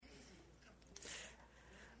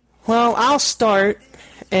Well, I'll start,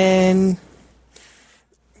 and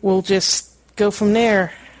we'll just go from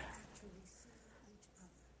there.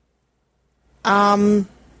 Oh,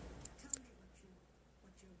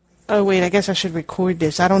 wait, I guess I should record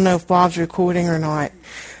this. I don't know if Bob's recording or not.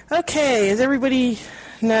 Okay, as everybody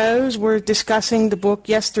knows, we're discussing the book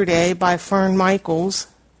Yesterday by Fern Michaels.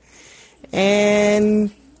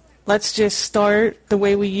 And let's just start the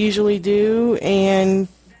way we usually do and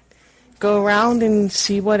go around and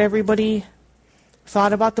see what everybody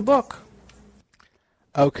thought about the book.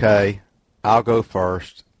 Okay, I'll go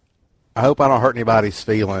first. I hope I don't hurt anybody's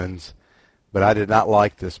feelings, but I did not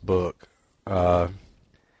like this book.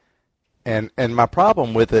 And my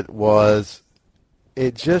problem with it was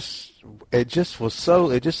it just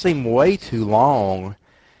seemed way too long.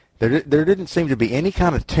 There didn't seem to be any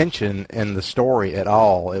kind of tension in the story at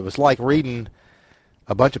all. It was like reading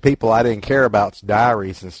a bunch of people I didn't care about's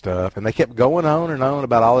diaries and stuff, and they kept going on and on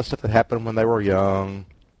about all the stuff that happened when they were young.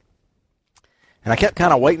 And I kept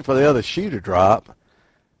kind of waiting for the other shoe to drop,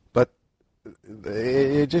 but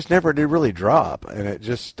it just never did really drop. And it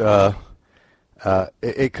just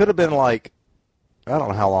it could have been like, I don't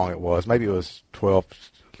know how long it was. Maybe it was 10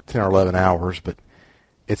 or 11 hours, but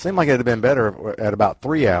it seemed like it had been better at about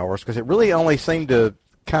 3 hours, because it really only seemed to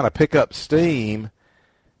kind of pick up steam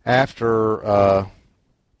after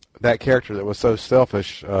that character that was so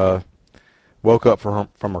selfish woke up from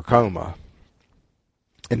her coma.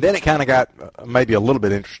 And then it kind of got maybe a little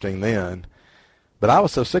bit interesting then, but I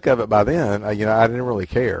was so sick of it by then, I didn't really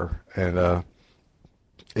care. And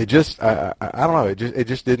it just, I don't know, it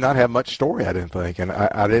just did not have much story, I didn't think, and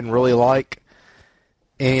I didn't really like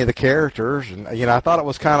any of the characters, and I thought it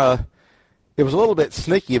was it was a little bit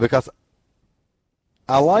sneaky, because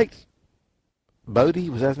I liked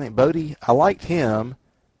Bodie, was that his name? Bodie? I liked him,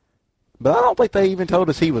 but I don't think they even told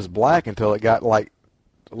us he was black until it got like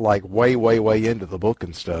way into the book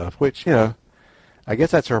and stuff, which, I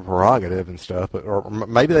guess that's her prerogative and stuff, but or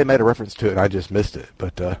maybe they made a reference to it and I just missed it,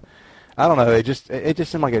 but I don't know, it just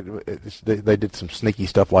seemed like they did some sneaky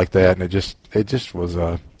stuff like that, and it just was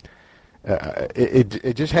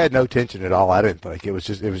it just had no tension at all. I didn't think it was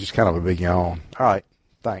just kind of a big yawn. All right,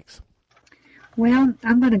 thanks. Well,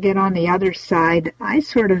 I'm going to get on the other side.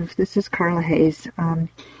 This is Carla Hayes.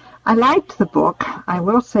 I liked the book. I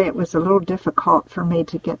will say it was a little difficult for me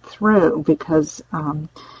to get through, because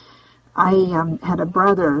I had a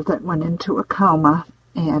brother that went into a coma,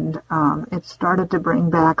 and it started to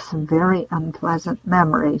bring back some very unpleasant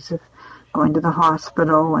memories of going to the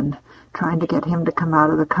hospital and trying to get him to come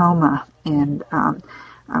out of the coma. And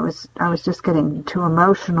I was just getting too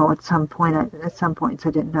emotional at some point. At some points,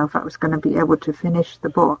 I didn't know if I was going to be able to finish the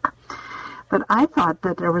book. But I thought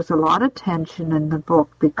that there was a lot of tension in the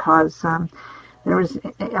book, because there was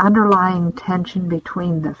underlying tension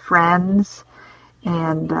between the friends,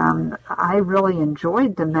 and I really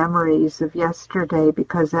enjoyed the memories of Yesterday,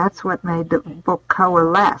 because that's what made the book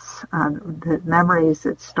coalesce. The memories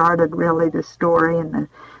that started really the story and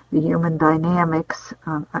the human dynamics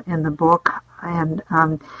in the book. And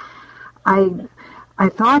I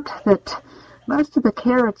thought that most of the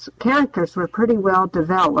characters were pretty well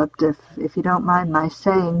developed, if you don't mind my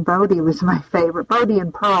saying. Bodie was my favorite. Bodie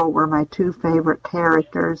and Pearl were my two favorite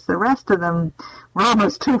characters. The rest of them were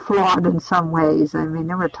almost too flawed in some ways. I mean,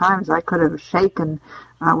 there were times I could have shaken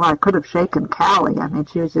Callie. I mean,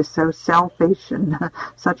 she was just so selfish and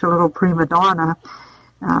such a little prima donna.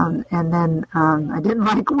 And then I didn't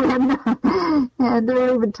like Wynn. And there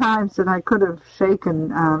were even times that I could have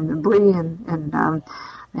shaken Bree and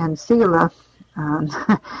Selah.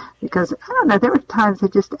 Because, I don't know, there were times they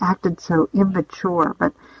just acted so immature.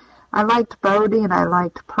 But I liked Bodie, and I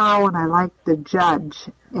liked Pearl, and I liked the judge.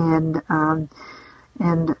 And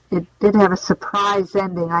it did have a surprise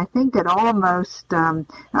ending. I think it almost, and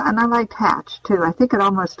I liked Hatch, too. I think it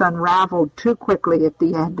almost unraveled too quickly at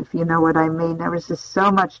the end, if you know what I mean. There was just so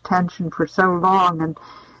much tension for so long, and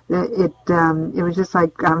it was just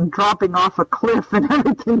like dropping off a cliff and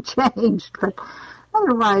everything changed. But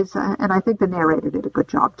otherwise, and I think the narrator did a good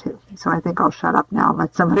job, too. So I think I'll shut up now and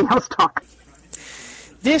let somebody else talk.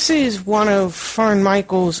 This is one of Fern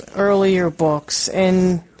Michaels' earlier books,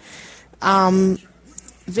 and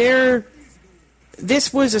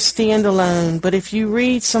this was a standalone, but if you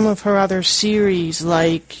read some of her other series,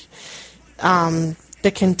 like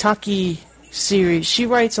the Kentucky series, she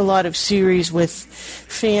writes a lot of series with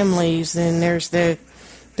families, and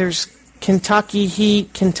there's Kentucky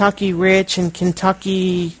Heat, Kentucky Rich, and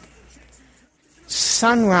Kentucky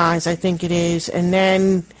Sunrise, I think it is. And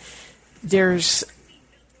then there's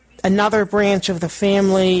another branch of the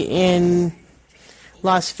family in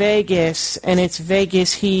Las Vegas, and it's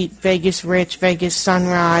Vegas Heat, Vegas Rich, Vegas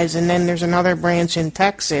Sunrise, and then there's another branch in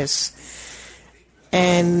Texas.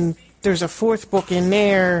 And there's a fourth book in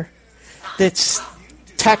there that's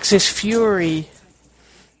Texas Fury,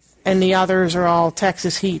 and the others are all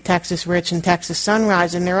Texas Heat, Texas Rich, and Texas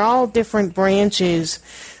Sunrise, and they're all different branches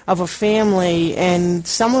of a family, and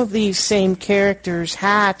some of these same characters,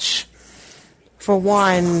 Hatch, for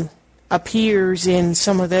one, appears in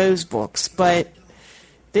some of those books, but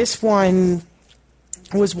this one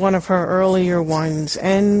was one of her earlier ones,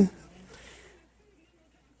 and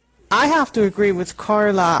I have to agree with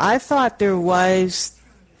Carla. I thought there was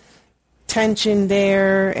tension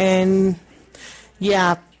there, and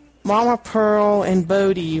yeah, Mama Pearl and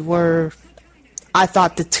Bodhi were, I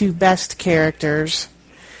thought, the two best characters.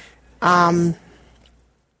 And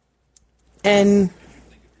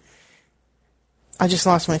I just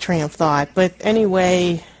lost my train of thought. But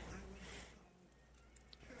anyway,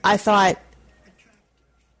 I thought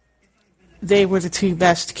they were the two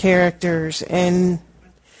best characters, and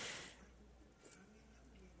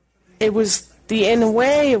it was in a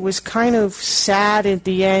way it was kind of sad at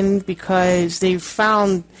the end because they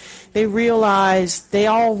realized they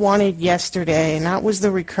all wanted yesterday, and that was the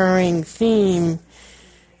recurring theme.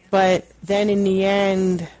 But then in the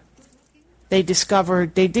end, they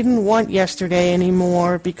discovered they didn't want yesterday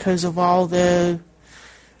anymore because of all the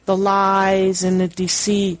lies and the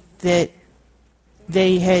deceit that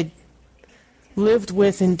they had lived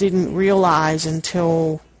with and didn't realize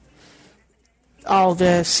until all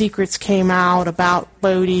the secrets came out about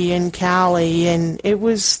Bodhi and Callie, and it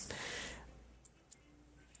was,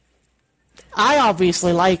 I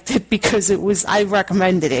obviously liked it because I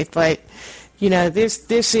recommended it, but you know,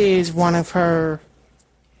 this is one of her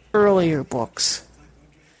earlier books.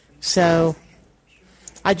 So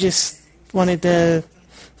I just wanted to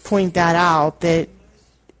point that out, that,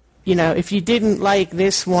 you know, if you didn't like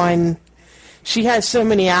this one, she has so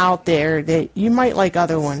many out there that you might like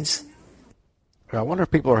other ones. I wonder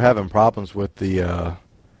if people are having problems with the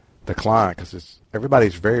client, because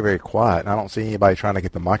everybody's very, very quiet, and I don't see anybody trying to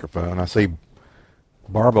get the microphone. I see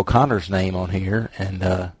Barb O'Connor's name on here, and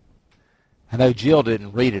I know Jill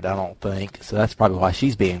didn't read it, I don't think, so that's probably why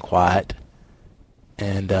she's being quiet.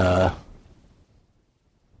 And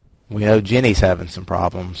we know Jenny's having some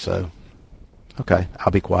problems, so okay,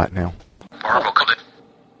 I'll be quiet now.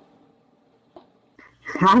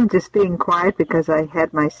 I'm just being quiet because I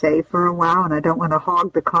had my say for a while and I don't want to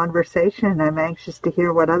hog the conversation. I'm anxious to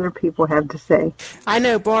hear what other people have to say. I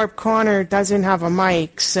know Barb Connor doesn't have a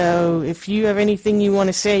mic, so if you have anything you want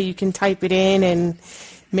to say, you can type it in and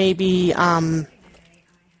maybe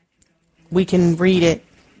we can read it.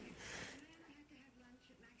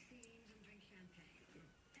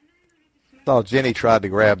 I thought Jenny tried to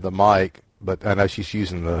grab the mic, but I know she's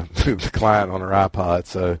using the client on her iPod,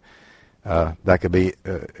 so that could be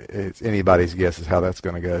it's anybody's guess as how that's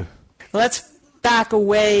going to go. Let's back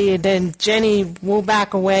away, and then Jenny will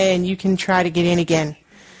back away, and you can try to get in again.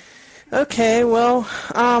 Okay, well,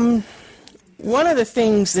 one of the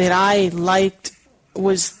things that I liked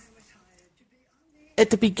was at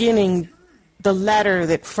the beginning, the letter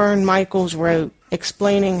that Fern Michaels wrote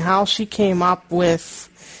explaining how she came up with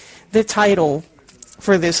the title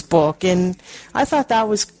for this book, and I thought that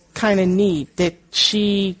was kind of neat that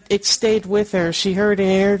it stayed with her. She heard an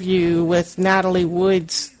interview with Natalie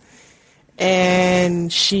Woods, and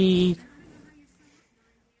the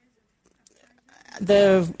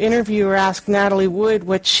interviewer asked Natalie Wood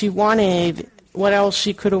what she wanted, what else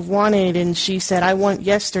she could have wanted, and she said, "I want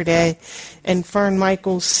yesterday." And Fern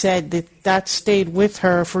Michaels said that stayed with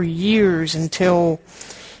her for years until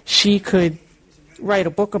she could write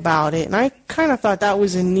a book about it. And I kind of thought that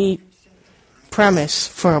was a neat premise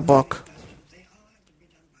for a book.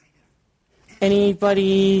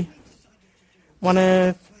 Anybody want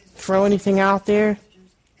to throw anything out there?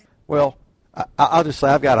 Well, I'll just say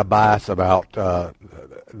I've got a bias about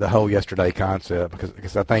the whole yesterday concept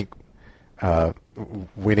because I think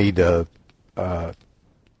we need to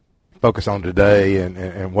focus on today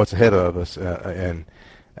and what's ahead of us. And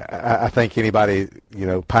I think anybody,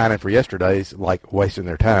 pining for yesterday is like wasting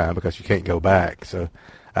their time because you can't go back. So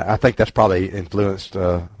I think that's probably influenced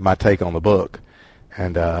my take on the book.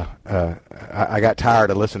 And I got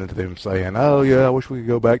tired of listening to them saying, "Oh yeah, I wish we could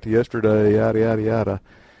go back to yesterday," yada yada yada,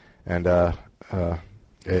 and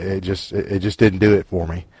it just didn't do it for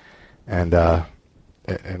me. And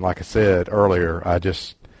like I said earlier, I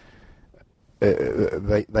just I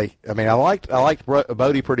liked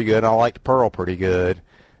Bodhi pretty good, and I liked Pearl pretty good,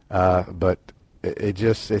 but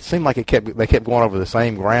it seemed like they kept going over the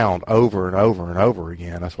same ground over and over and over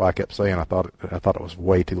again. That's why I kept saying I thought it was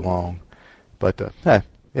way too long. But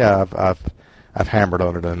yeah, I've hammered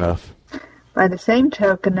on it enough. By the same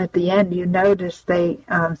token, at the end, you notice they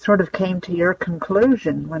sort of came to your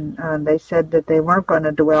conclusion when they said that they weren't going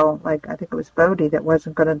to dwell, like I think it was Bodhi that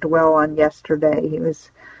wasn't going to dwell on yesterday. He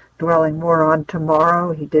was dwelling more on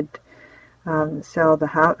tomorrow. He did sell the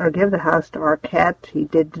house or give the house to Arquette. He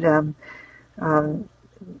did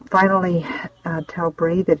finally tell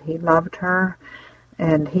Bree that he loved her,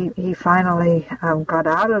 and he finally got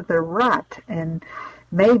out of the rut. And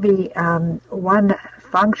maybe one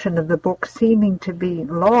function of the book seeming to be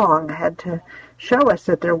long had to show us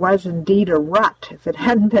that there was indeed a rut. If it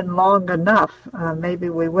hadn't been long enough, maybe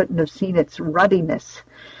we wouldn't have seen its ruttiness.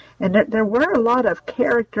 And there were a lot of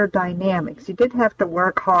character dynamics. You did have to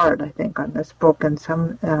work hard, I think, on this book in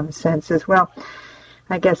some sense as well.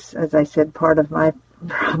 I guess, as I said, part of my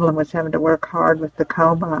problem was having to work hard with the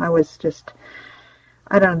coma. I was just,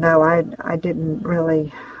 I don't know, I didn't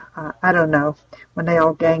really, I don't know, when they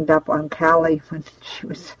all ganged up on Callie when she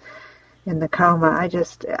was in the coma, I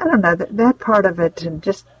don't know, that part of it, and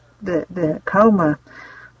just the coma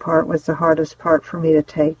part was the hardest part for me to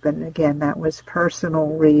take, but again, that was personal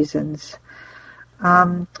reasons.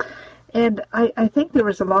 And I think there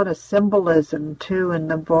was a lot of symbolism, too, in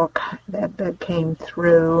the book that came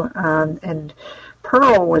through. And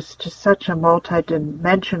Pearl was just such a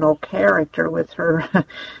multi-dimensional character with her.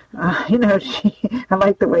 I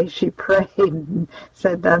like the way she prayed and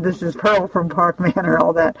said, this is Pearl from Park Manor,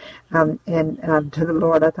 all that, and to the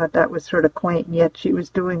Lord. I thought that was sort of quaint, and yet she was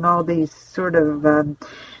doing all these sort of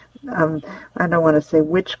I don't want to say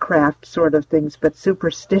witchcraft sort of things, but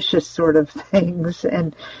superstitious sort of things.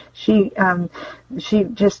 And she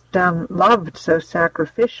just loved so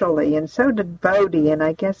sacrificially, and so did Bodhi. And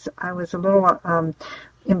I guess I was a little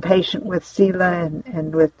impatient with Seela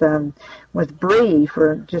and with Bree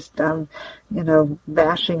for just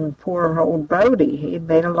bashing poor old Bodhi. He had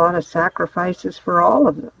made a lot of sacrifices for all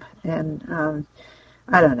of them, and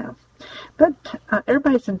I don't know. But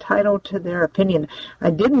everybody's entitled to their opinion. I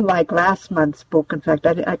didn't like last month's book. In fact,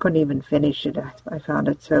 I couldn't even finish it. I found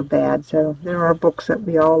it so bad. So there are books that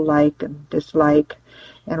we all like and dislike.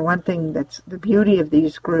 And one thing that's the beauty of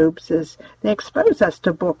these groups is they expose us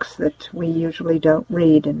to books that we usually don't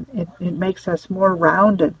read, and it makes us more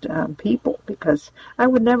rounded people, because I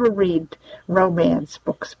would never read romance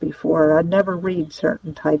books before. I'd never read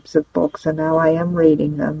certain types of books, and now I am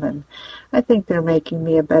reading them, and I think they're making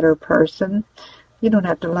me a better person. You don't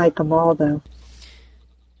have to like them all, though.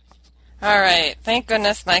 All right. Thank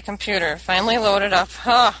goodness my computer finally loaded up.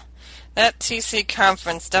 Huh. That TC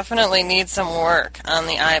conference definitely needs some work on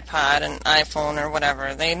the iPod and iPhone or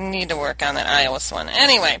whatever. They need to work on that iOS one.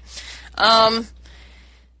 Anyway,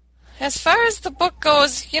 as far as the book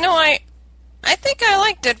goes, I think I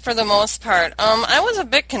liked it for the most part. I was a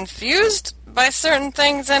bit confused by certain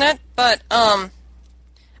things in it, but I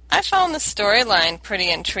found the storyline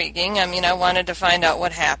pretty intriguing. I mean, I wanted to find out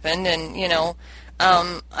what happened, and,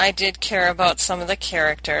 I did care about some of the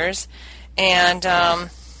characters, and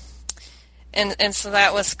so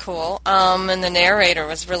that was cool. And the narrator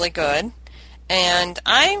was really good. And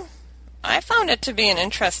I found it to be an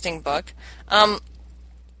interesting book.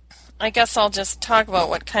 I guess I'll just talk about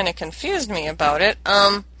what kind of confused me about it.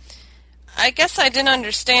 I guess I didn't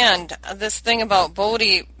understand this thing about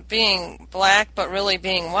Bodhi being black but really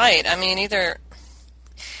being white. I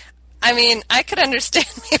could understand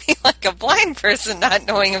maybe like a blind person not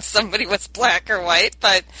knowing if somebody was black or white,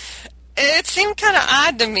 but it seemed kind of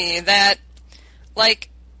odd to me that,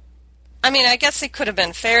 I guess he could have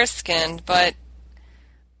been fair-skinned, but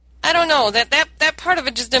I don't know, that part of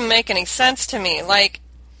it just didn't make any sense to me.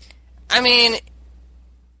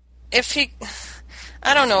 If he,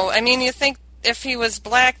 I don't know, you think if he was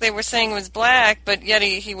black, they were saying he was black, but yet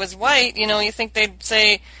he was white, you think they'd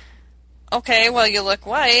say, okay, well, you look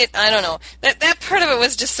white. I don't know. That part of it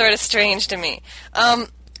was just sort of strange to me.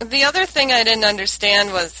 The other thing I didn't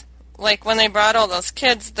understand was, when they brought all those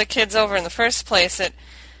the kids over in the first place,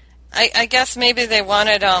 I guess maybe they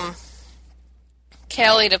wanted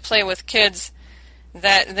Callie to play with kids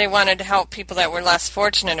that they wanted to help people that were less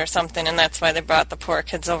fortunate or something, and that's why they brought the poor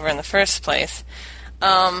kids over in the first place.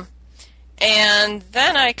 And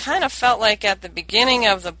then I kind of felt like at the beginning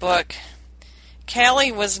of the book,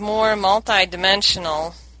 Callie was more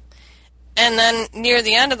multi-dimensional, and then near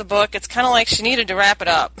the end of the book, it's kind of like she needed to wrap it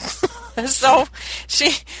up. So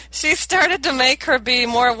she started to make her be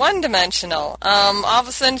more one-dimensional. All of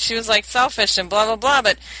a sudden, she was selfish and blah, blah, blah.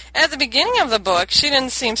 But at the beginning of the book, she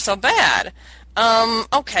didn't seem so bad.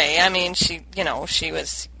 Okay, I mean, she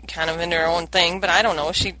was kind of in her own thing, but I don't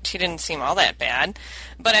know, she didn't seem all that bad.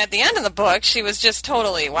 But at the end of the book, she was just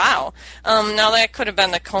totally wow. Now that could have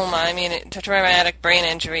been the coma. I mean, traumatic brain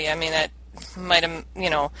injury. I mean, that might have,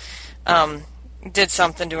 did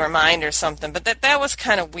something to her mind or something. But that was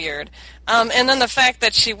kind of weird. And then the fact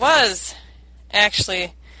that she was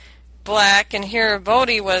actually black and here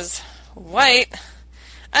Bodhi was white.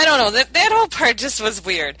 I don't know, that whole part just was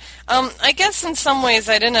weird. I guess in some ways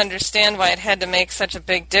I didn't understand why it had to make such a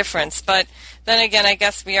big difference, but then again, I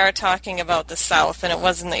guess we are talking about the South, and it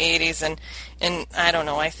was in the 80s, and I don't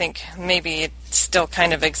know, I think maybe it still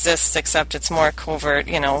kind of exists, except it's more covert,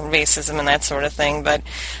 racism and that sort of thing, but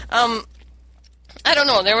I don't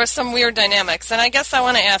know, there were some weird dynamics, and I guess I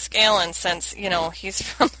want to ask Alan, since, he's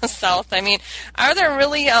from the South, I mean, are there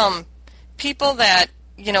really people that,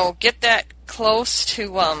 get that close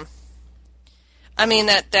to, I mean,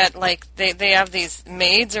 that like, they have these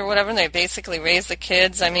maids or whatever, and they basically raise the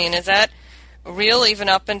kids. I mean, is that real even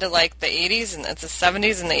up into, like, the 80s and the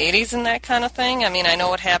 70s and the 80s and that kind of thing? I mean, I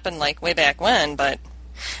know it happened, like, way back when, but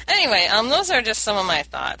anyway, those are just some of my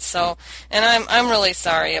thoughts. So, and I'm really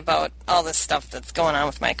sorry about all this stuff that's going on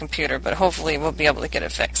with my computer, but hopefully we'll be able to get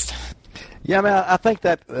it fixed. Yeah, I mean, I think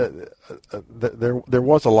that there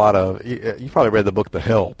was a lot of. You probably read the book The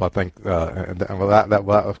Help. I think, that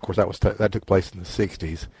of course that took place in the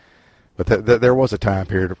 '60s, but there was a time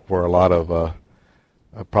period where a lot of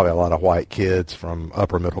probably a lot of white kids from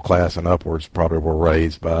upper middle class and upwards probably were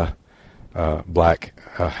raised by black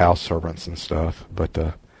house servants and stuff.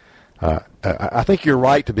 But I think you're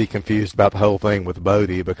right to be confused about the whole thing with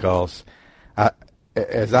Bodhi, because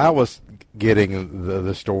as I was getting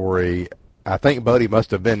the story, I think Bodhi must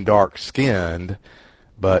have been dark-skinned,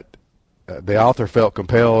 but the author felt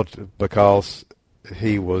compelled, because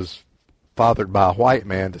he was fathered by a white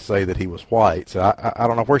man, to say that he was white. So I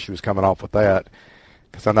don't know where she was coming off with that,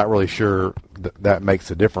 because I'm not really sure that makes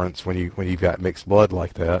a difference when you've got mixed blood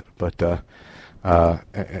like that. But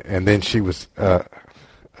and then she was, and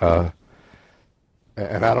I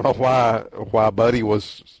don't know why Buddy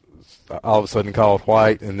was all of a sudden called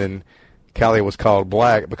white, and then Callie was called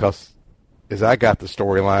black, because as I got the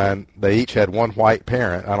storyline, they each had one white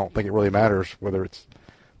parent. I don't think it really matters whether it's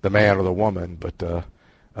the man or the woman, but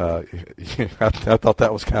I thought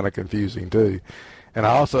that was kind of confusing too. And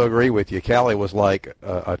I also agree with you. Callie was like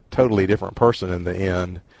a totally different person in the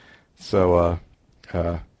end. So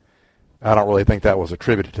I don't really think that was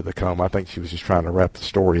attributed to the coma. I think she was just trying to wrap the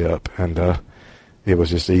story up, and it was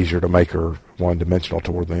just easier to make her one-dimensional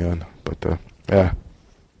toward the end. But yeah.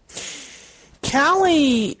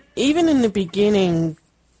 Callie, even in the beginning,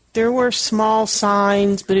 there were small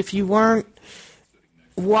signs, but if you weren't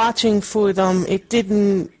watching for them, it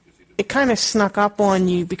kind of snuck up on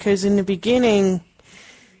you, because in the beginning,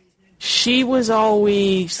 she was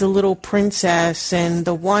always the little princess and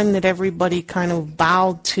the one that everybody kind of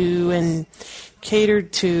bowed to and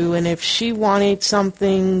catered to, and if she wanted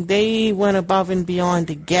something, they went above and beyond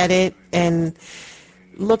to get it. And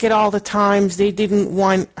look at all the times they didn't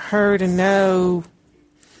want her to know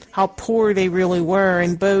how poor they really were.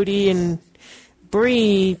 And Bodhi and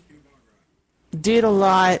Bree did a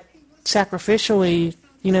lot sacrificially.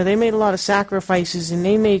 They made a lot of sacrifices, and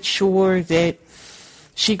they made sure that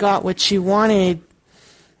she got what she wanted.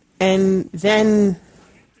 And then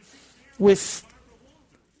with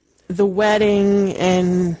the wedding,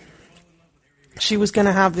 and she was going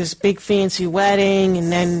to have this big fancy wedding,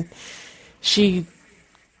 and then she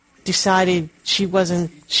decided she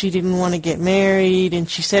didn't want to get married, and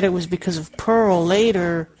she said it was because of Pearl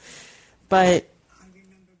later, but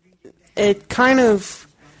it kind of,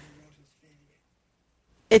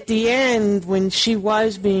 at the end, when she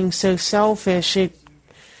was being so selfish,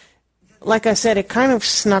 like I said, it kind of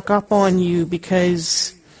snuck up on you,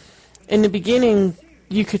 because in the beginning,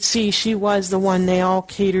 you could see she was the one they all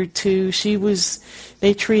catered to.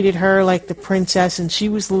 They treated her like the princess, and she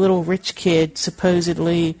was the little rich kid,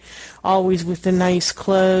 supposedly, always with the nice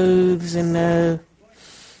clothes and the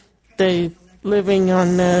living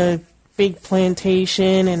on the big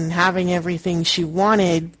plantation and having everything she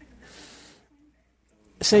wanted.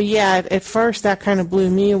 So yeah, at first that kind of blew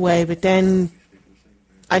me away, but then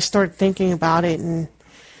I started thinking about it, and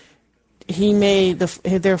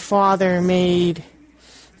their father made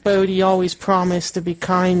Bodhi always promise to be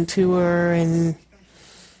kind to her, and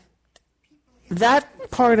that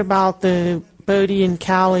part about the Bodhi and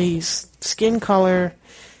Callie's skin color,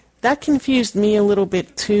 that confused me a little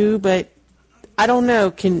bit too, but I don't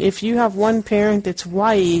know, if you have one parent that's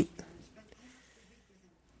white,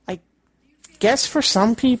 I guess for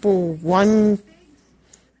some people one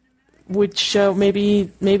would show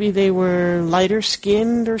maybe they were lighter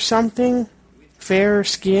skinned or something, fairer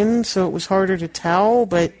skinned, so it was harder to tell,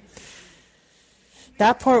 but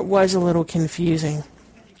that part was a little confusing.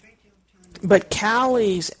 But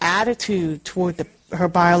Callie's attitude toward her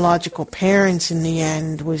biological parents in the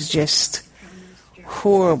end was just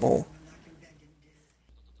horrible.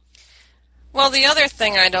 Well, the other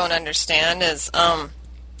thing I don't understand is,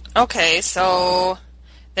 okay, so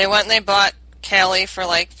they went and they bought Callie for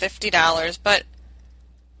like $50, but,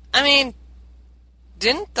 I mean,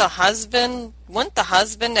 wouldn't the husband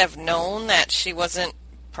have known that she wasn't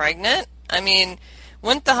pregnant? I mean,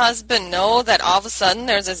 wouldn't the husband know that all of a sudden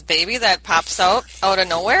there's this baby that pops out of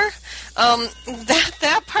nowhere?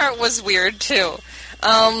 That part was weird, too.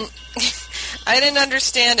 I didn't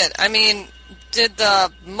understand it. I mean, did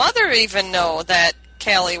the mother even know that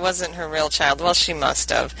Callie wasn't her real child? Well, she must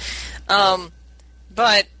have.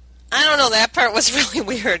 But I don't know, that part was really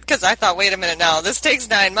weird, because I thought, wait a minute now, this takes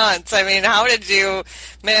 9 months. I mean, how did you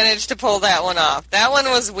manage to pull that one off? That one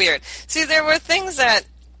was weird. See, there were things that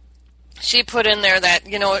she put in there that,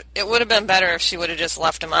 you know, it would have been better if she would have just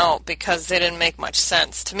left them out, because they didn't make much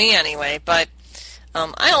sense, to me anyway. But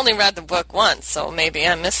I only read the book once, so maybe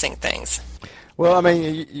I'm missing things. Well, I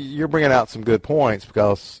mean, you're bringing out some good points,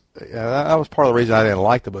 because that was part of the reason I didn't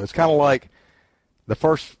like the book. It's kind of like the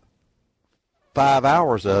first 5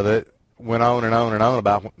 hours of it went on and on and on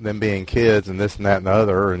about them being kids and this and that and the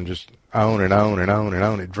other, and just on and on and on and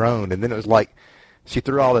on. It droned, and then it was like she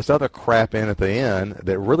threw all this other crap in at the end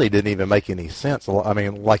that really didn't even make any sense. I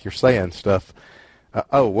mean, like you're saying, stuff.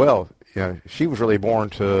 She was really born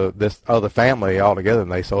to this other family altogether,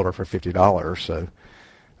 and they sold her for $50. So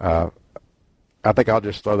I think I'll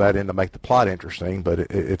just throw that in to make the plot interesting, but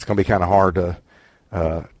it's going to be kind of hard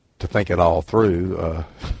to think it all through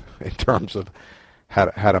in terms of how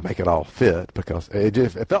to make it all fit, because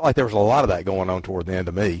it felt like there was a lot of that going on toward the end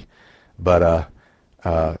of me. But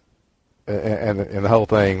and the whole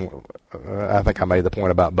thing, I think I made the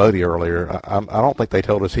point about Bodhi earlier. I don't think they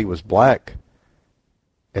told us he was black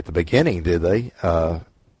at the beginning, did they?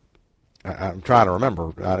 I'm trying to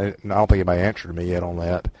remember. I don't think anybody answered me yet on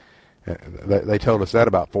that. They told us that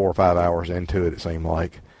about 4 or 5 hours into it seemed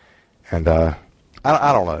like. And I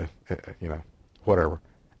don't know. You know, whatever.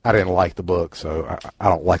 I didn't like the book, so I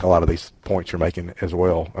don't like a lot of these points you're making as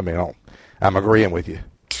well. I mean, I'm agreeing with you.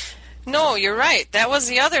 No, you're right. That was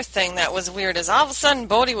the other thing that was weird, is all of a sudden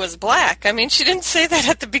Bodhi was black. I mean, she didn't say that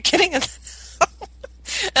at the beginning of the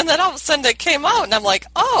and then all of a sudden it came out, and I'm like,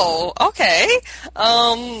 oh, okay.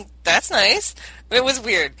 That's nice. It was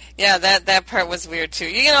weird. Yeah, that part was weird, too.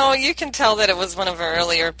 You know, you can tell that it was one of her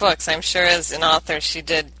earlier books. I'm sure as an author she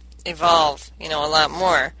did evolve, you know, a lot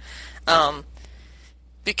more.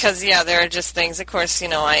 Because, yeah, there are just things, of course, you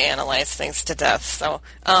know, I analyze things to death. So,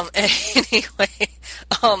 anyway,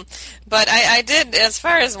 but I did, as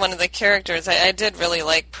far as one of the characters, I did really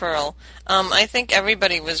like Pearl. I think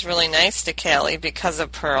everybody was really nice to Callie because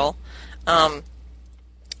of Pearl.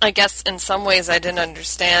 I guess in some ways I didn't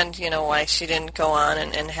understand, you know, why she didn't go on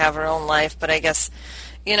and have her own life, but I guess,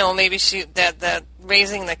 you know, maybe that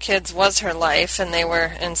raising the kids was her life, and they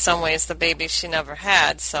were, in some ways, the babies she never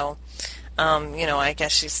had, so... you know, I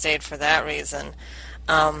guess she stayed for that reason,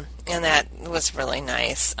 and that was really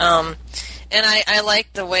nice. And I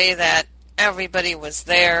liked the way that everybody was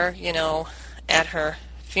there, you know, at her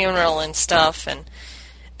funeral and stuff,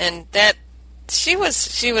 and that she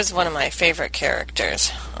was one of my favorite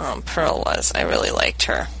characters. Pearl was. I really liked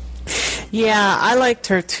her. Yeah, I liked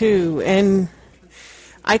her too, and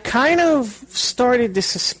I kind of started to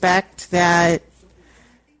suspect that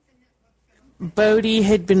Bodhi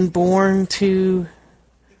had been born to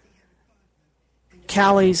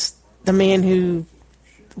Callie's, the man who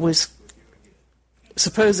was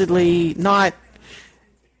supposedly not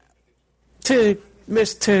to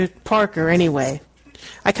Mr. Parker anyway.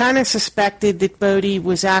 I kind of suspected that Bodhi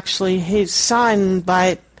was actually his son,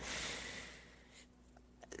 but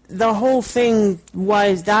the whole thing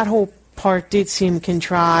was, that whole part did seem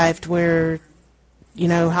contrived, where, you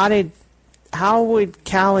know, how would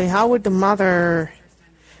the mother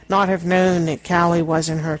not have known that Callie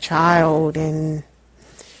wasn't her child, and,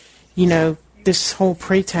 you know, this whole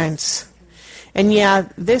pretense. And yeah,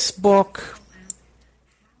 this book,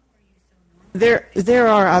 there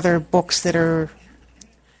are other books that are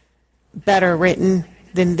better written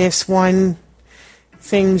than this one.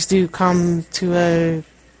 Things do come to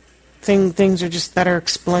things are just better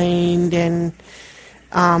explained, and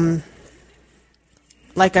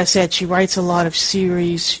like I said, she writes a lot of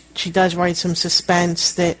series. She does write some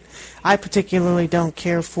suspense that I particularly don't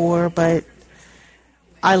care for, but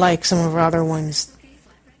I like some of her other ones.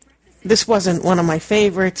 this wasn't one of my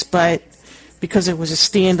favorites, but because it was a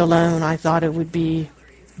standalone, I thought it would be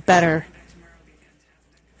better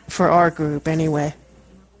for our group anyway.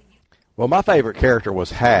 Well, my favorite character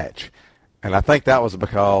was Hatch, and I think that was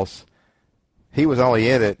because he was only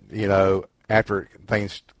in it, after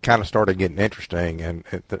things kind of started getting interesting, and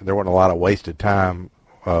there wasn't a lot of wasted time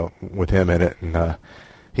with him in it, and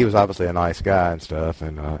he was obviously a nice guy and stuff,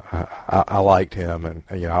 and I liked him, and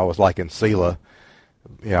I was liking Sela.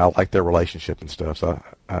 I liked their relationship and stuff, so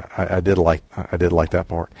I did like that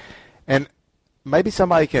part. And maybe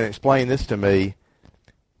somebody can explain this to me.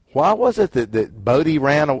 Why was it that Bodhi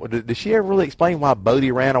ran away? Did she ever really explain why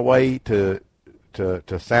Bodhi ran away to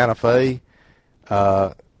Santa Fe?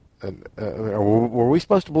 Were we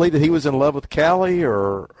supposed to believe that he was in love with Callie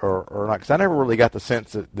or not? Because I never really got the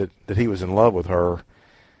sense that he was in love with her.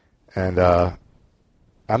 And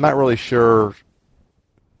I'm not really sure.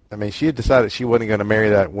 I mean, she had decided she wasn't going to marry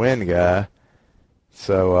that Wynn guy.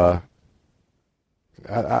 So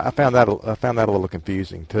I found that a little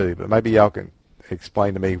confusing too. But maybe y'all can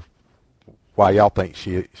explain to me why y'all think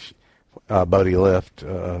Bodhi left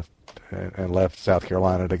and left South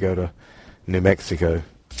Carolina to go to New Mexico.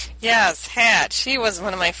 Yes, Hatch. He was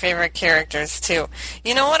one of my favorite characters, too.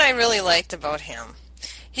 You know what I really liked about him?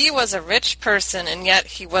 He was a rich person, and yet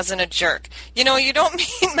he wasn't a jerk. You don't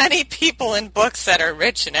meet many people in books that are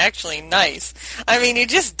rich and actually nice. I mean, you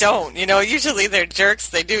just don't. Usually they're jerks.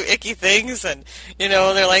 They do icky things, and,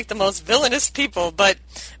 they're like the most villainous people. But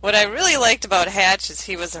what I really liked about Hatch is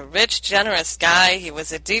he was a rich, generous guy. He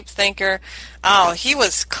was a deep thinker. Oh, he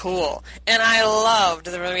was cool. And I loved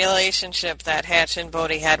the relationship that Hatch and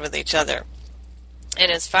Bodhi had with each other. And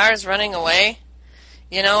as far as running away,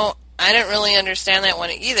 I didn't really understand that one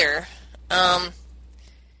either,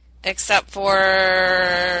 except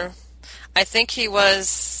for I think he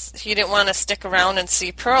didn't want to stick around and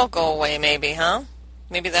see Pearl go away, maybe, huh?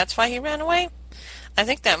 Maybe that's why he ran away? I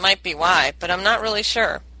think that might be why, but I'm not really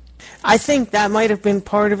sure. I think that might have been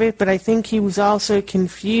part of it, but I think he was also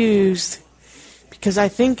confused because I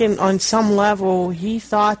think on some level he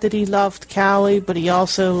thought that he loved Callie, but he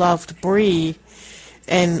also loved Bree,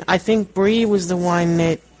 and I think Bree was the one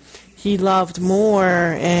that he loved more,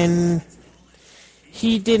 and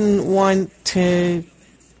he didn't want to,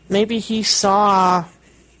 maybe he saw,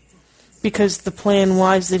 because the plan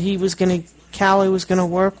was that Callie was going to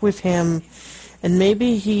work with him, and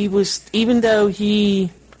maybe he was, even though he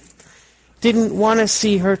didn't want to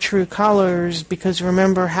see her true colors, because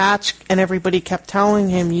remember, Hatch and everybody kept telling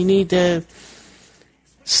him, you need to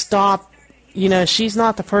stop, she's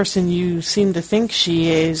not the person you seem to think she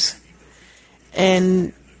is,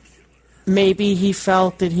 and maybe he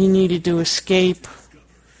felt that he needed to escape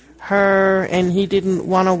her, and he didn't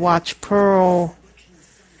want to watch Pearl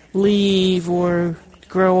leave or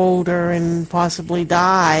grow older and possibly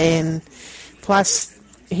die. And plus,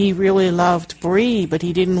 he really loved Bree, but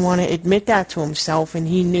he didn't want to admit that to himself, and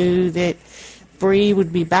he knew that Bree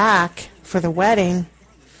would be back for the wedding.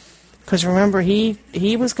 Because remember, he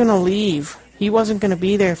was going to leave. He wasn't going to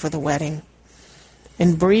be there for the wedding.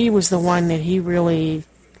 And Bree was the one that he really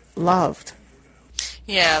loved.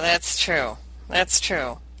 Yeah, that's true. That's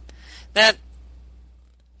true. That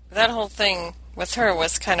whole thing with her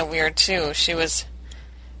was kind of weird too. She was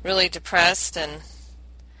really depressed, and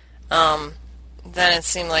then it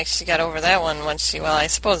seemed like she got over that one I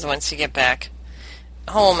suppose once you get back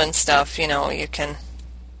home and stuff, you can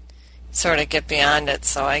sort of get beyond it.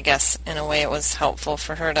 So I guess in a way it was helpful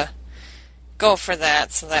for her to go for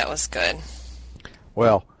that, so that was good.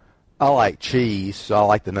 Well, I like cheese, so I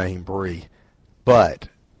like the name Bree. But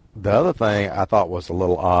the other thing I thought was a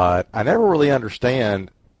little odd, I never really understood,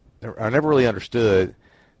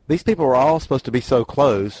 these people were all supposed to be so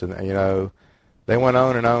close, and, they went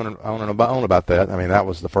on and on and on and on about that. I mean, that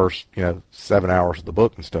was the first, 7 hours of the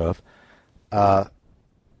book and stuff. I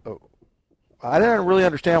didn't really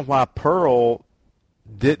understand why Pearl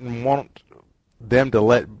didn't want them to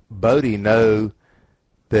let Bodhi know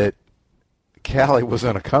that Callie was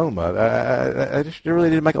in a coma. It just really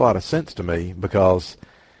didn't make a lot of sense to me, because,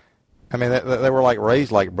 I mean, they were like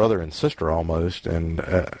raised like brother and sister almost, and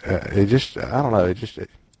it just, I don't know,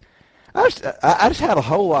 I just had a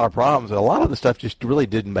whole lot of problems. A lot of the stuff just really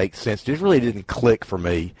didn't make sense. It just really didn't click for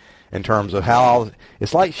me in terms of how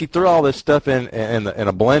it's like she threw all this stuff in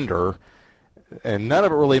a blender, and none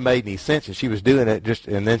of it really made any sense. And she was doing it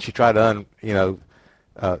and then she tried to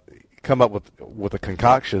come up with a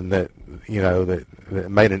concoction that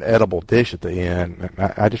made an edible dish at the end.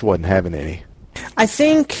 I just wasn't having any. I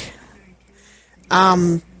think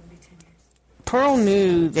Pearl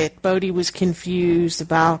knew that Bodhi was confused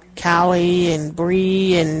about Callie and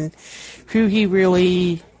Bree and who he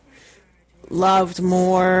really loved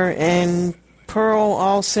more, and Pearl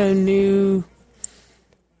also knew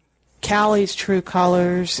Callie's true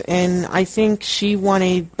colors, and I think she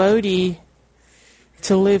wanted Bodhi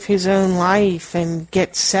to live his own life and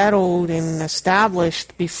get settled and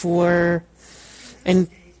established before, and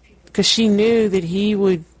because she knew that he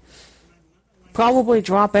would probably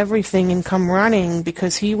drop everything and come running,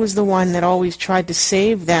 because he was the one that always tried to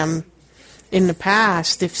save them in the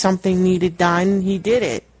past. If something needed done, he did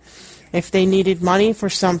it. If they needed money for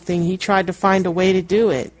something, he tried to find a way to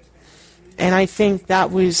do it. And I think that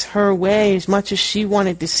was her way, as much as she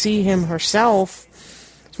wanted to see him herself,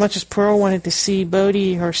 as much as Pearl wanted to see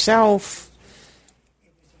Bodhi herself,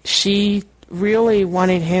 she really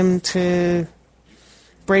wanted him to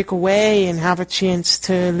break away and have a chance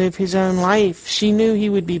to live his own life. She knew he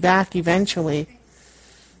would be back eventually,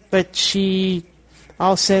 but she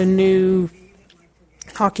also knew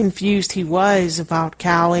how confused he was about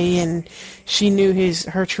Callie, and she knew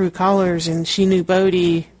her true colors, and she knew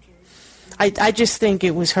Bodhi. I just think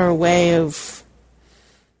it was her way of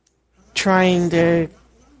trying to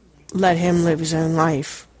let him live his own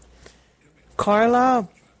life. Carla,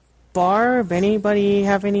 Barb, anybody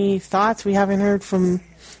have any thoughts? We haven't heard from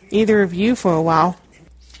either of you for a while.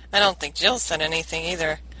 I don't think Jill said anything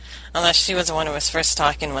either, unless she was the one who was first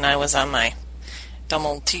talking when I was on my dumb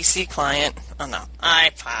old TC client on the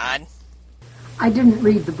iPod. I didn't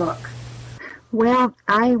read the book. Well,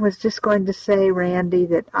 I was just going to say, Randy,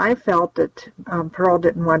 that I felt that Pearl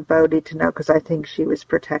didn't want Bodhi to know, because I think she was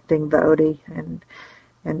protecting Bodhi, and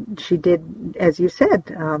she did, as you said,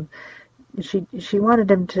 she wanted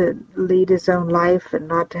him to lead his own life and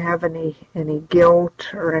not to have any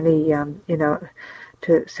guilt or any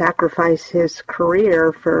to sacrifice his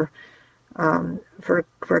career for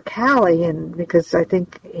Callie, and because I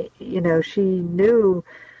think she knew,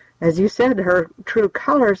 as you said, her true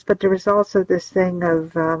colors, but there was also this thing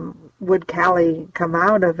of would Callie come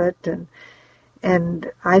out of it,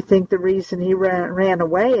 and I think the reason he ran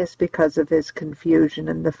away is because of his confusion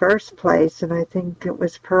in the first place, and I think it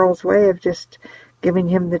was Pearl's way of just giving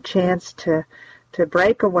him the chance to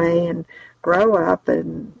break away and grow up,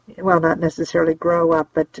 and, well, not necessarily grow up,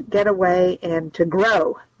 but to get away and to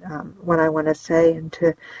grow, what I want to say, and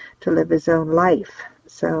to live his own life.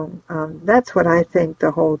 So that's what I think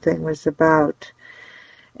the whole thing was about.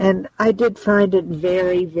 And I did find it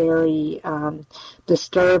very, very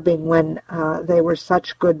disturbing when they were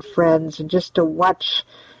such good friends, and just to watch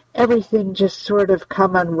everything just sort of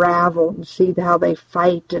come unravel and see how they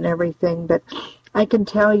fight and everything. But I can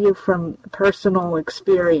tell you from personal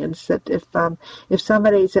experience that if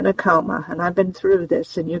somebody's in a coma, and I've been through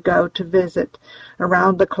this, and you go to visit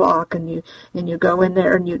around the clock, and you go in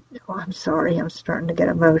there and I'm sorry, I'm starting to get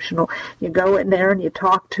emotional. You go in there and you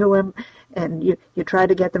talk to him, and you try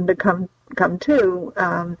to get them to come to,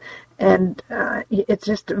 and it's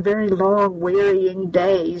just very long, wearying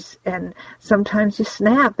days, and sometimes you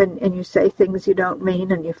snap and you say things you don't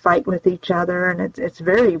mean, and you fight with each other, and it's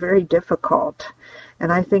very, very difficult.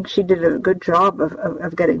 And I think she did a good job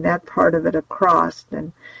of getting that part of it across,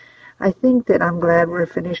 and I think that I'm glad we're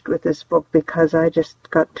finished with this book, because I just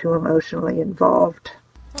got too emotionally involved.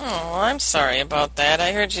 Oh, I'm sorry about that.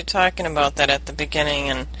 I heard you talking about that at the beginning,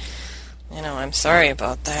 and I'm sorry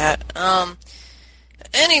about that.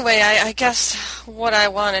 Anyway, I guess what I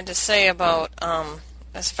wanted to say about,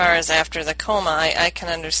 as far as after the coma, I can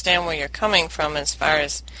understand where you're coming from as far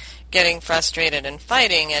as getting frustrated and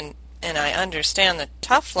fighting, and I understand the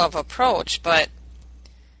tough love approach, but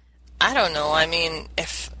I don't know. I mean,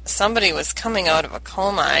 if somebody was coming out of a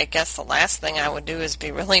coma, I guess the last thing I would do is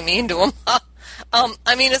be really mean to them.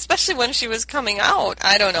 I mean, especially when she was coming out.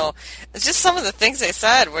 I don't know. It's just some of the things they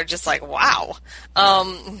said were just like, wow,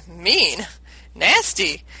 mean,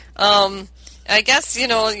 nasty. I guess,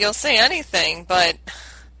 you'll say anything, but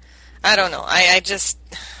I don't know. I just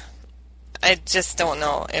don't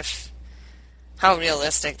know how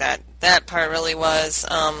realistic that part really was.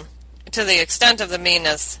 To the extent of the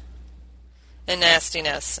meanness and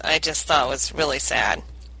nastiness, I just thought was really sad.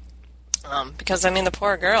 Because, the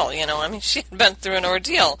poor girl, she had been through an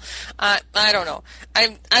ordeal. I don't know.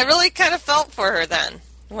 I really kind of felt for her then,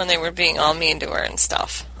 when they were being all mean to her and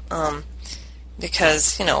stuff.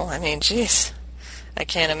 Because, geez, I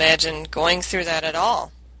can't imagine going through that at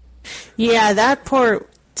all. Yeah, that part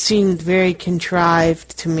seemed very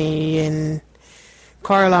contrived to me, and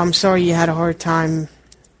Carla, I'm sorry you had a hard time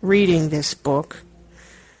reading this book.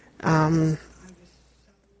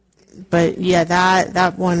 But yeah,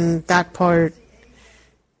 that part,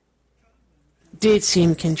 did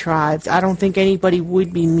seem contrived. I don't think anybody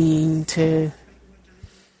would be mean to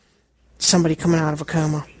somebody coming out of a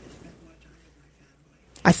coma.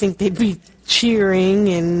 I think they'd be cheering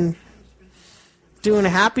and doing a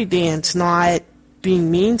happy dance, not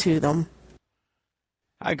being mean to them.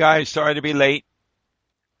 Hi, guys. Sorry to be late.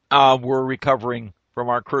 We're recovering from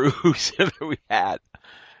our cruise that we had.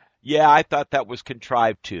 Yeah, I thought that was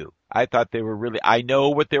contrived, too. I thought they were really... I know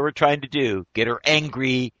what they were trying to do, get her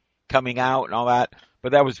angry, coming out and all that,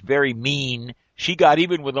 but that was very mean. She got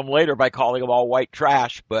even with them later by calling them all white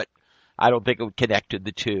trash, but I don't think it connected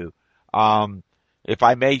the two. If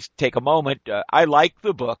I may take a moment, I like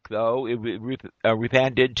the book, though. Ruth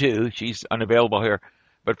Ann did, too. She's unavailable here.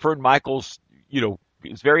 But Fern Michaels,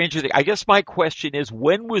 it's very interesting. I guess my question is,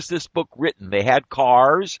 when was this book written? They had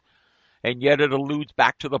cars, and yet it alludes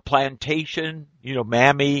back to the plantation,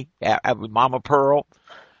 Mammy, Mama Pearl,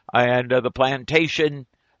 and the plantation,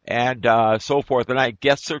 and so forth. And I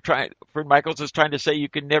guess Fern Michaels is trying to say you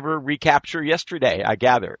can never recapture yesterday, I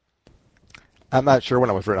gather. I'm not sure when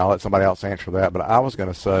it was written. I'll let somebody else answer that. But I was going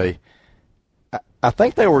to say, I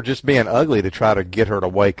think they were just being ugly to try to get her to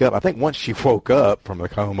wake up. I think once she woke up from the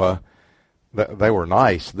coma, they were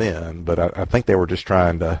nice then. But I think they were just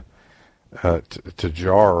trying to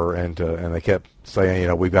jar her, and they kept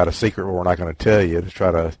saying, we've got a secret we're not going to tell you, to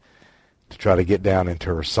try to get down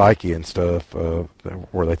into her psyche and stuff,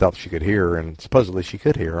 where they thought she could hear her, and supposedly she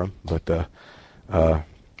could hear them. But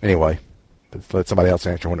anyway. Let somebody else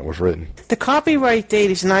answer when it was written. The copyright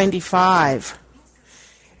date is 95.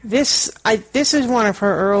 This is one of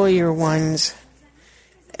her earlier ones.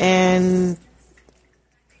 And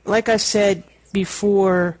like I said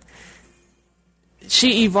before,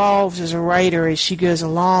 she evolves as a writer as she goes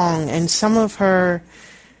along. And some of her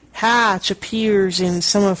Hatch appears in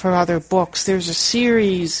some of her other books. There's a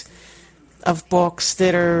series of books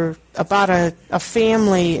that are about a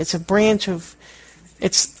family. It's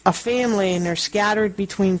a family, and they're scattered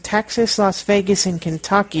between Texas, Las Vegas, and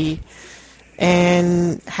Kentucky.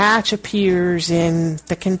 And Hatch appears in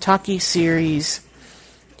the Kentucky series.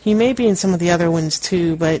 He may be in some of the other ones,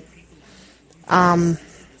 too, but...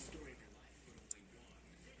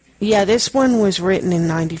 yeah, this one was written in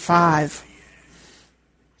 95.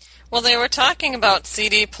 Well, they were talking about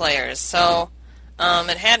CD players, so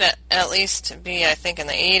it had to at least be, I think, in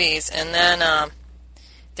the 80s. And then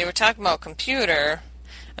they were talking about computer...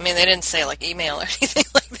 I mean, they didn't say like email or anything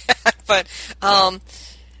like that, but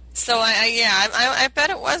so I bet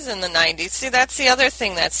it was in the 90s. See, that's the other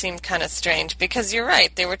thing that seemed kind of strange, because you're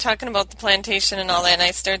right. They were talking about the plantation and all that, and I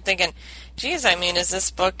started thinking, geez, I mean, is this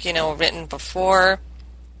book, written before,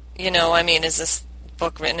 is this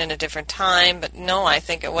book written in a different time? But no, I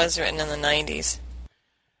think it was written in the 90s.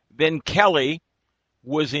 Then Kelly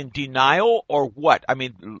was in denial, or what? I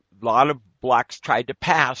mean, a lot of blacks tried to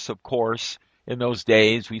pass, of course. In those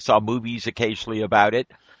days, we saw movies occasionally about it,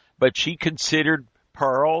 but she considered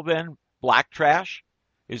Pearl then black trash.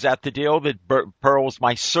 Is that the deal, that Pearl was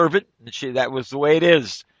my servant? That was the way it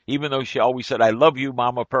is, even though she always said, "I love you,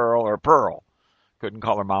 Mama Pearl," or Pearl. Couldn't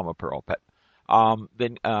call her Mama Pearl, but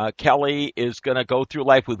then Kelly is going to go through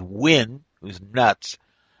life with Wynn, who's nuts,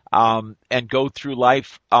 and go through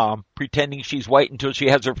life pretending she's white until she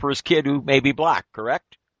has her first kid, who may be black.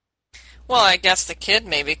 Correct? Well, I guess the kid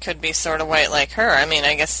maybe could be sort of white like her. I mean,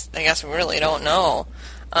 I guess we really don't know.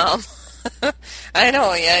 I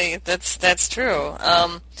know, yeah, that's true.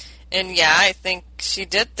 And yeah, I think she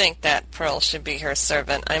did think that Pearl should be her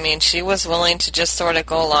servant. I mean, she was willing to just sort of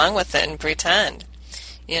go along with it and pretend,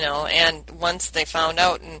 and once they found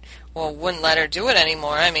out and, wouldn't let her do it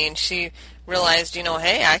anymore, I mean, she realized,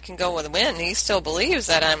 hey, I can go with Wynn. He still believes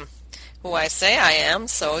that I'm who I say I am,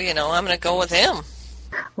 so, I'm going to go with him.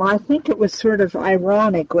 Well, I think it was sort of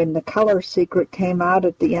ironic when The Color Secret came out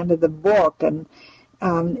at the end of the book, and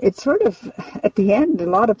it's sort of, at the end, a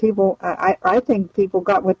lot of people, I think people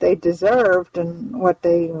got what they deserved and what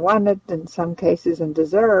they wanted in some cases and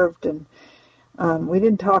deserved, and we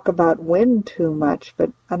didn't talk about Wynn too much,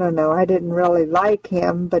 but I don't know, I didn't really like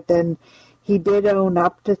him, but then he did own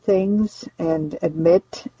up to things and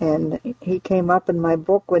admit, and he came up in my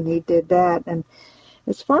book when he did that, and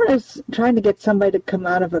as far as trying to get somebody to come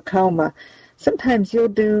out of a coma, sometimes you'll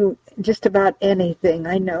do just about anything.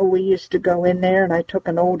 I know we used to go in there, and I took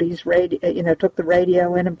an oldies radio, took the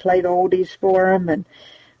radio in and played oldies for them, and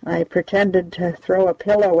I pretended to throw a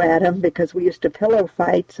pillow at him because we used to pillow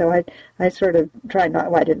fight, so I sort of tried not,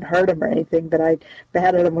 well, I didn't hurt him or anything, but I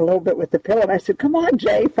batted him a little bit with the pillow, and I said, come on,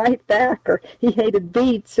 Jay, fight back, or he hated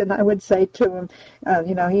beets, and I would say to him,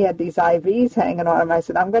 he had these IVs hanging on him, I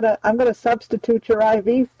said, I'm gonna substitute your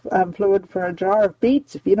IV fluid for a jar of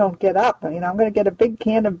beets if you don't get up, I'm gonna get a big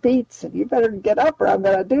can of beets, and you better get up or I'm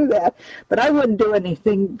gonna do that, but I wouldn't do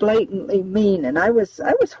anything blatantly mean, and I was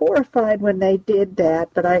horrified when they did that,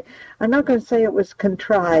 but I'm not going to say it was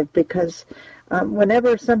contrived because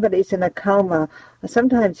whenever somebody's in a coma,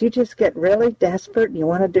 sometimes you just get really desperate and you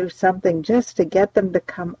want to do something just to get them to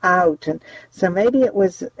come out. And so maybe it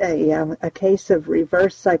was a case of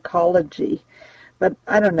reverse psychology. But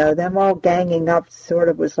I don't know, them all ganging up sort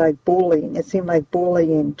of was like bullying. It seemed like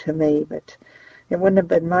bullying to me, but it wouldn't have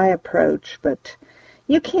been my approach. But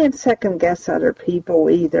you can't second guess other people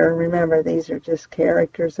either. Remember, these are just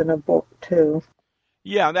characters in a book, too.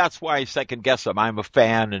 Yeah, that's why I second guess them. I'm a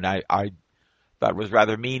fan, and I thought it was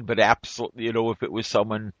rather mean, but absolutely, if it was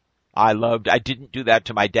someone I loved, I didn't do that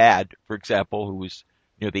to my dad, for example, who was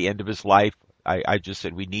near the end of his life. I just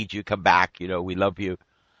said, we need you, come back, we love you.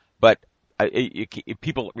 But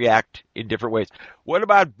people react in different ways. What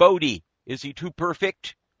about Bodhi? Is he too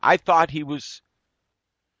perfect? I thought he was,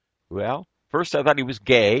 first I thought he was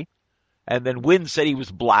gay, and then Wynn said he was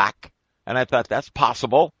black, and I thought that's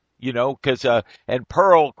possible. Because, and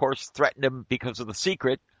Pearl, of course, threatened him because of the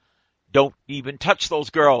secret. Don't even touch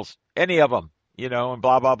those girls, any of them, and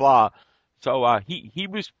blah, blah, blah. So, he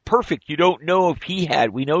was perfect. You don't know if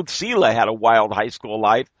we know Sela had a wild high school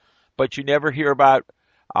life, but you never hear about,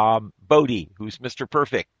 Bodhi, who's Mr.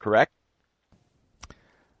 Perfect, correct?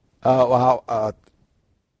 But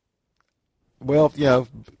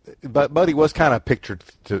Bodhi was kind of pictured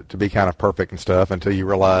to be kind of perfect and stuff until you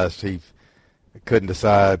realized he couldn't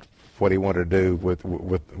decide what he wanted to do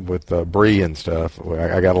with Bree and stuff.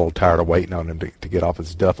 I got a little tired of waiting on him to get off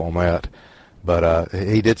his duff on that, but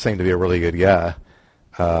he did seem to be a really good guy.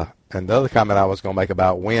 And the other comment I was going to make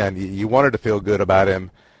about Wynn, you wanted to feel good about him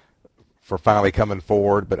for finally coming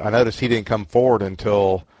forward, but I noticed he didn't come forward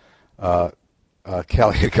until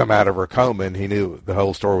Kelly had come out of her coma, and he knew the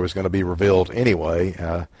whole story was going to be revealed anyway.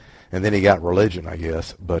 And then he got religion, I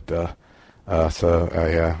guess, but. That's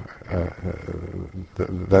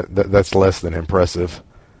less than impressive.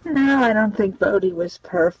 No, I don't think Bodhi was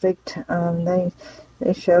perfect. They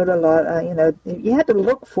showed a lot. You had to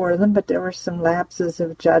look for them, but there were some lapses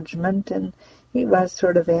of judgment, and he was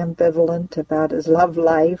sort of ambivalent about his love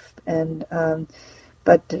life, and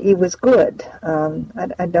but he was good.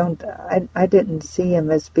 I didn't see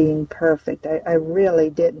him as being perfect. I really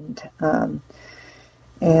didn't.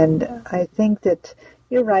 And I think that.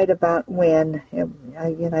 You're right about Wynn.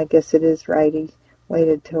 I guess it is right. He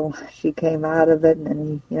waited till she came out of it,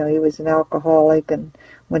 and he was an alcoholic. And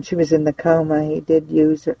when she was in the coma, he did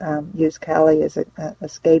use Kelly as a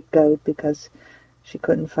scapegoat because she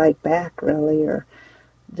couldn't fight back really or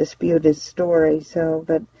dispute his story. So,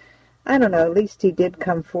 but I don't know. At least he did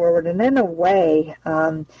come forward, and in a way,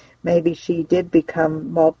 maybe she did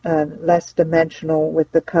become less dimensional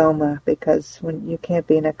with the coma because when you can't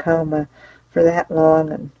be in a coma for that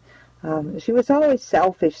long, and she was always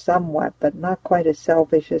selfish somewhat, but not quite as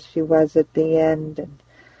selfish as she was at the end. And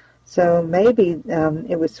so maybe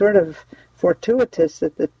it was sort of fortuitous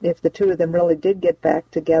that if the two of them really did get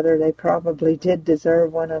back together, they probably did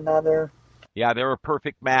deserve one another. Yeah, they were a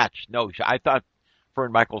perfect match. No, I thought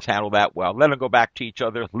Fern Michaels handled that well. Let them go back to each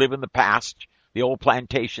other, live in the past, the old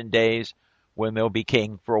plantation days when they'll be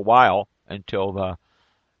king for a while until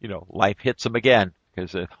life hits them again.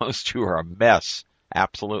 Because those two are a mess,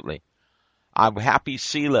 absolutely. I'm happy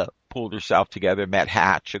Sela pulled herself together, met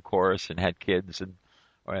Hatch, of course, and had kids, and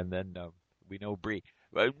then we know Bree.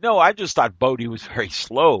 No, I just thought Bodhi was very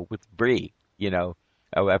slow with Bree.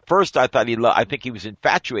 At first I thought I think he was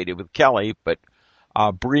infatuated with Kelly, but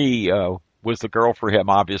Bree was the girl for him,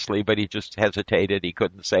 obviously. But he just hesitated. He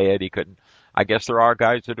couldn't say it. He couldn't. I guess there are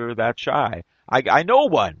guys that are that shy. I know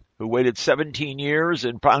one who waited 17 years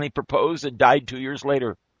and finally proposed and died 2 years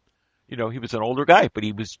later. He was an older guy, but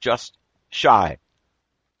he was just shy.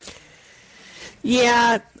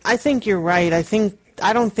 Yeah, I think you're right.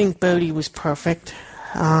 I don't think Bodhi was perfect.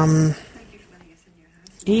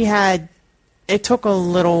 It took a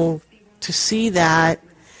little to see that,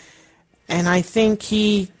 and I think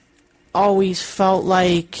he always felt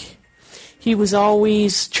like he was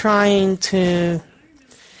always trying to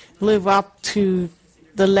live up to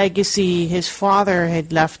the legacy his father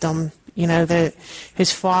had left him. That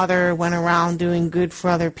his father went around doing good for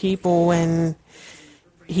other people, and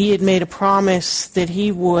he had made a promise that he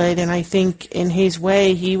would, and I think in his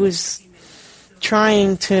way he was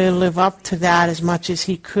trying to live up to that as much as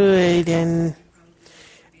he could. And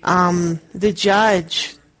the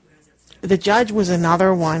judge was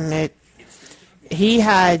another one that he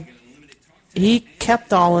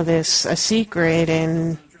kept all of this a secret,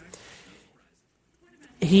 and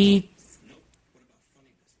he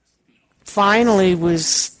finally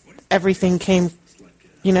everything came,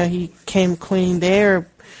 he came clean there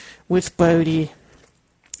with Bodhi.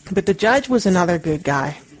 But the judge was another good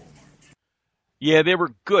guy. Yeah, they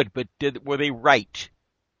were good, but were they right?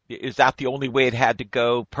 Is that the only way it had to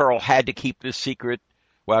go? Pearl had to keep this secret.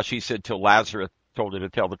 Well, she said till Lazarus told her to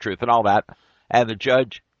tell the truth and all that. And the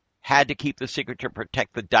judge had to keep the secret to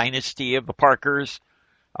protect the dynasty of the Parkers.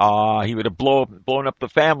 He would have blown up the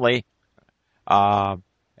family. And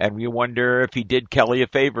we wonder if he did Kelly a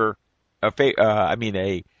favor.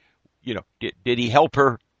 Did he help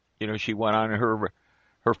her? She went on her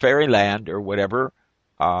fairyland or whatever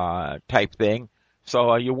type thing.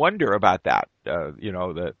 So you wonder about that.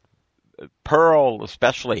 The Pearl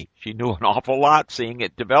especially, she knew an awful lot, seeing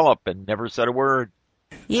it develop, and never said a word.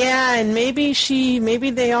 Yeah, and maybe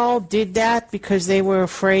they all did that because they were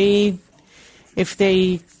afraid if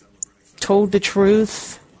they told the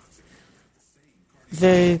truth,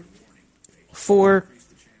 the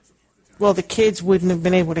kids wouldn't have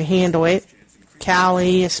been able to handle it.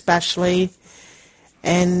 Callie especially,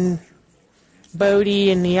 and Bodhi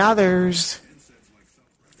and the others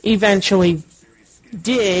eventually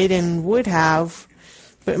did and would have,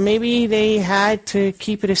 but maybe they had to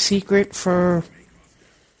keep it a secret for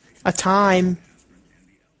a time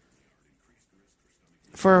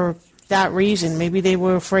for that reason. Maybe they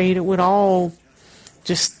were afraid it would all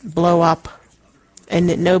just blow up and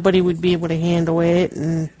that nobody would be able to handle it,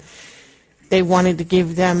 and they wanted to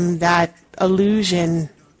give them that illusion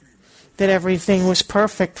that everything was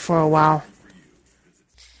perfect for a while.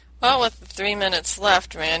 Well, with 3 minutes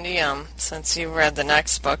left, Randy, since you read the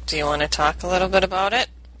next book, do you want to talk a little bit about it?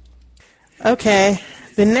 Okay.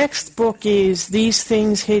 The next book is These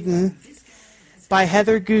Things Hidden by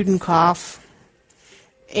Heather Gudenkopf,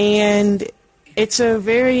 and it's a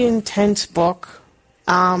very intense book.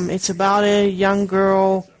 It's about a young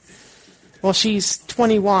girl. Well, she's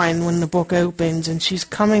 21 when the book opens, and she's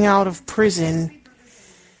coming out of prison,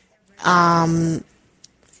 and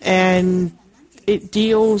it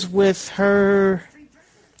deals with her.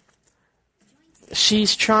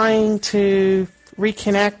 She's trying to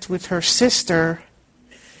reconnect with her sister,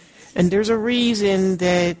 and there's a reason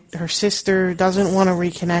that her sister doesn't want to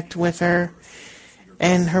reconnect with her.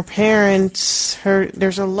 And her parents,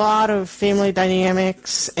 there's a lot of family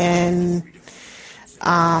dynamics and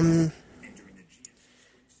a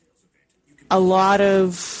lot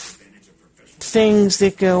of things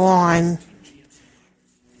that go on.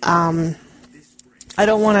 I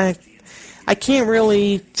can't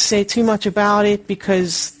really say too much about it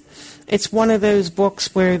because it's one of those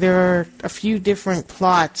books where there are a few different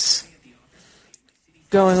plots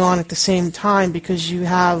going on at the same time, because you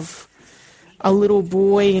have a little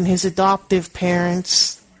boy and his adoptive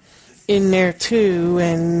parents in there too,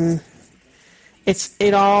 and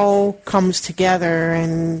it all comes together,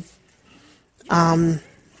 and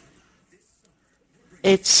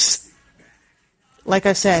it's, like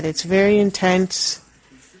I said, it's very intense.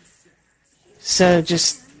 So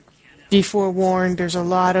just be forewarned, there's a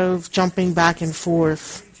lot of jumping back and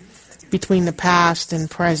forth between the past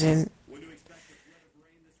and present.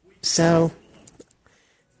 So,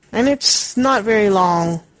 and it's not very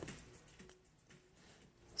long.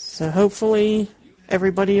 So hopefully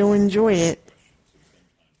everybody will enjoy it.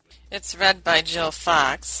 It's read by Jill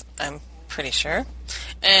Fox, I'm pretty sure.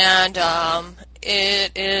 And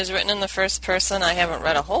it is written in the first person. I haven't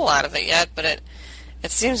read a whole lot of it yet, but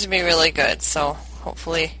it seems to be really good. So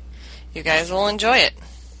hopefully you guys will enjoy it.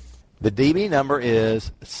 The DB number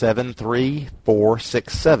is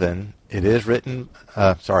 73467. It is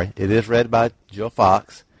read by Jill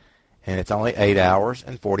Fox, and it's only 8 hours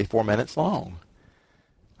and 44 minutes long.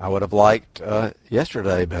 I would have liked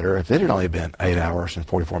yesterday better if it had only been 8 hours and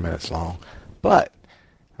 44 minutes long, but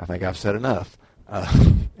I think I've said enough.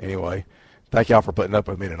 Anyway, thank y'all for putting up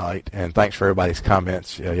with me tonight, and thanks for everybody's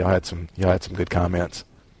comments. Yeah, y'all had some good comments.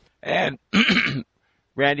 And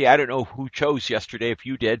Randy, I don't know who chose yesterday, if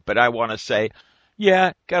you did, but I want to say,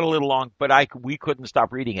 yeah, got a little long, but we couldn't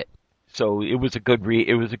stop reading it. So it was a good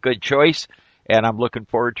it was a good choice, and I'm looking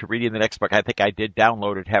forward to reading the next book. I think I did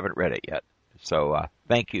download it, haven't read it yet. So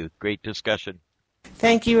thank you. Great discussion.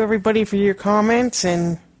 Thank you, everybody, for your comments.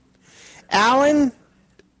 And Alan,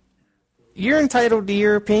 you're entitled to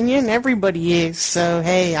your opinion. Everybody is. So,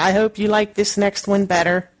 hey, I hope you like this next one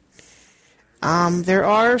better. There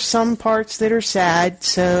are some parts that are sad,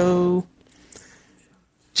 so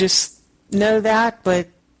just know that, but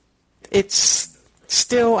it's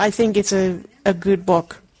still, I think it's a good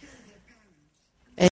book.